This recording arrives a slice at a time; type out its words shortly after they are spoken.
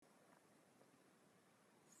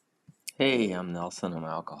Hey, I'm Nelson. I'm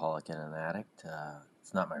an alcoholic and an addict.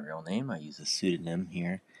 It's not my real name. I use a pseudonym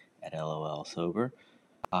here at LOL Sober.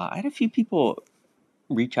 I had a few people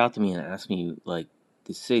reach out to me and ask me, like,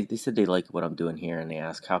 they said they like what I'm doing here, and they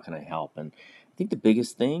ask, how can I help? And I think the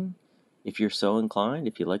biggest thing, if you're so inclined,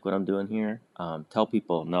 if you like what I'm doing here, tell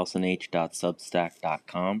people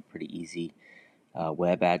nelsonh.substack.com, pretty easy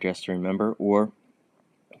web address to remember, or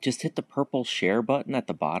just hit the purple share button at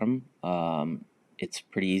the bottom. It's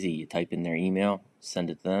pretty easy. You type in their email,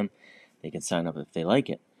 send it to them. They can sign up if they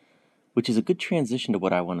like it, which is a good transition to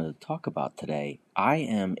what I wanted to talk about today. I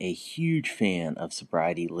am a huge fan of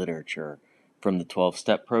sobriety literature from the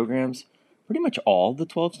 12-step programs, pretty much all the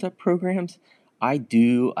 12-step programs. I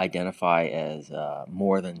do identify as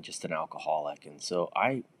more than just an alcoholic, and so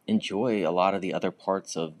I enjoy a lot of the other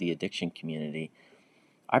parts of the addiction community.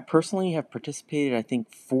 I personally have participated, I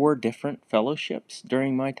think, 4 different fellowships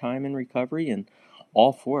during my time in recovery, and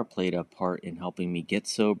all 4 played a part in helping me get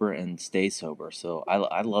sober and stay sober. So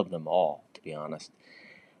I love them all, to be honest.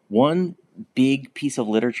 One big piece of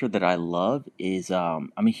literature that I love is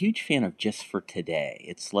I'm a huge fan of Just for Today.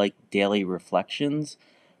 It's like daily reflections,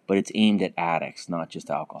 but it's aimed at addicts, not just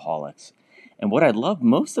alcoholics. And what I love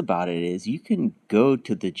most about it is you can go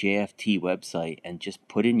to the JFT website and just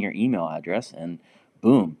put in your email address, and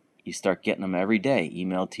boom, you start getting them every day,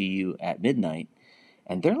 emailed to you at midnight.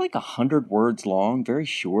 And they're like 100 words long, very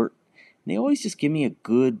short. And they always just give me a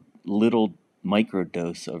good little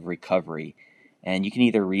microdose of recovery. And you can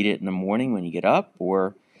either read it in the morning when you get up,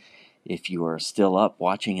 or if you are still up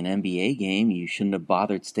watching an NBA game you shouldn't have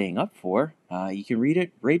bothered staying up for, you can read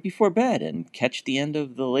it right before bed and catch the end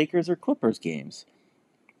of the Lakers or Clippers games.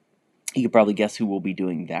 You could probably guess who will be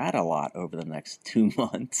doing that a lot over the next 2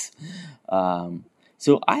 months.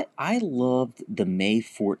 So I loved the May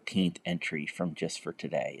 14th entry from Just for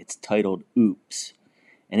Today. It's titled Oops,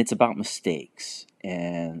 and it's about mistakes.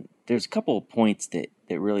 And there's a couple of points that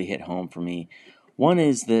really hit home for me. One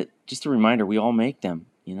is that, just a reminder, we all make them.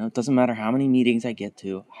 It doesn't matter how many meetings I get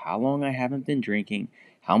to, how long I haven't been drinking,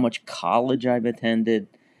 how much college I've attended.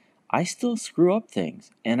 I still screw up things,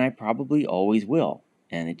 and I probably always will.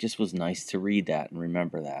 And it just was nice to read that and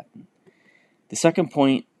remember that. The second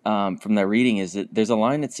point from that reading is that there's a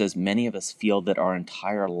line that says, many of us feel that our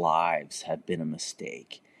entire lives have been a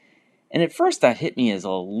mistake. And at first that hit me as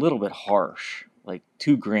a little bit harsh, like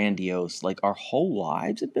too grandiose, like our whole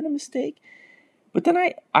lives have been a mistake. But then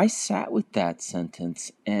I sat with that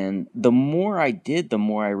sentence, and the more I did, the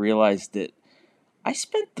more I realized that I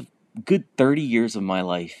spent the good 30 years of my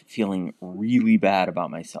life feeling really bad about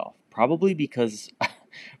myself. Probably because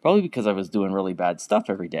I was doing really bad stuff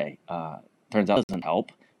every day. Turns out it doesn't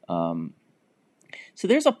help. Um, so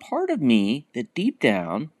there's a part of me that deep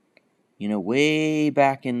down, way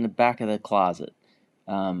back in the back of the closet,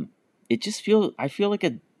 um, I feel like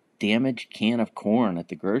a damaged can of corn at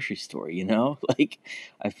the grocery store, like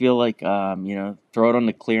I feel like, throw it on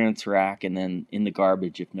the clearance rack and then in the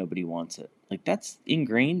garbage if nobody wants it. Like, that's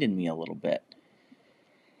ingrained in me a little bit.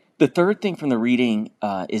 The third thing from the reading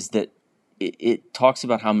is that it talks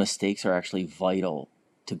about how mistakes are actually vital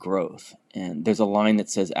to growth. And there's a line that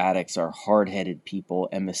says addicts are hard-headed people,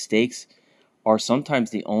 and mistakes are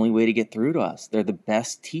sometimes the only way to get through to us. They're the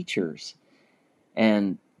best teachers.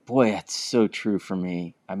 And boy, that's so true for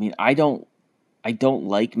me. I mean, I don't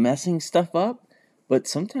like messing stuff up, but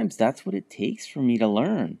sometimes that's what it takes for me to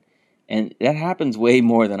learn. And that happens way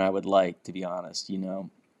more than I would like, to be honest.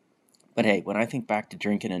 But hey, when I think back to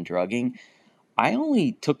drinking and drugging, I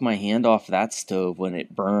only took my hand off that stove when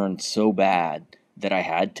it burned so bad that I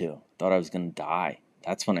had to. Thought I was going to die.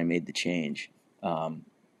 That's when I made the change.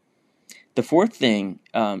 The fourth thing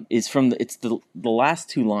is it's the last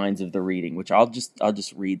 2 lines of the reading, which I'll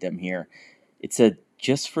just read them here. It said,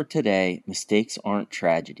 "Just for today, mistakes aren't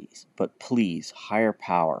tragedies, but please, higher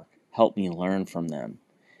power, help me learn from them."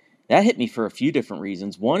 That hit me for a few different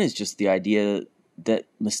reasons. One is just the idea that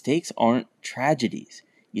mistakes aren't tragedies.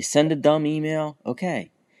 You send a dumb email, okay.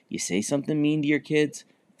 You say something mean to your kids,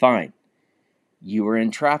 fine. You were in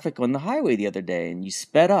traffic on the highway the other day and you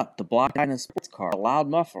sped up to block a guy in a sports car, a loud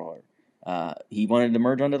muffler. He wanted to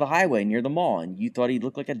merge onto the highway near the mall, and you thought he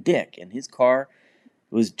looked like a dick, and his car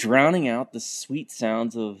was drowning out the sweet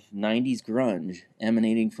sounds of 90s grunge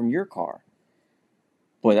emanating from your car.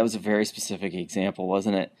 Boy, that was a very specific example,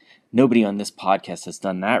 wasn't it? Nobody on this podcast has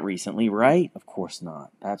done that recently, right? Of course not.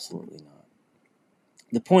 Absolutely not.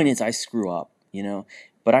 The point is, I screw up,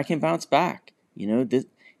 but I can bounce back.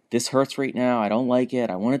 This hurts right now. I don't like it.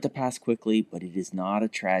 I want it to pass quickly, but it is not a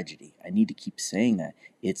tragedy. I need to keep saying that.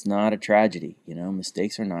 It's not a tragedy.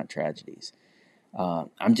 Mistakes are not tragedies.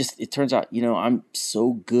 It turns out, I'm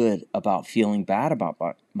so good about feeling bad about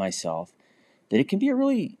myself that it can be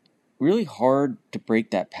really, really hard to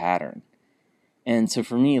break that pattern. And so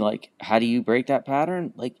for me, like, how do you break that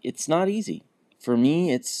pattern? Like, it's not easy. For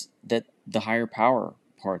me, it's that the higher power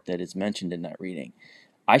part that is mentioned in that reading.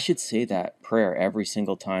 I should say that prayer every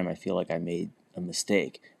single time I feel like I made a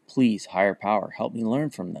mistake. Please, higher power, help me learn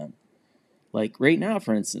from them. Like right now,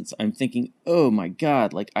 for instance, I'm thinking, oh my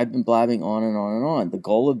God, like I've been blabbing on and on and on. The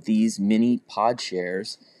goal of these mini pod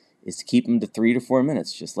shares is to keep them to 3 to 4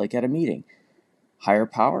 minutes, just like at a meeting. Higher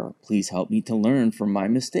power, please help me to learn from my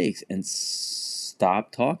mistakes and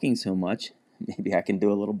stop talking so much. Maybe I can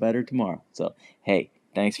do a little better tomorrow. So, hey,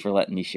 thanks for letting me share.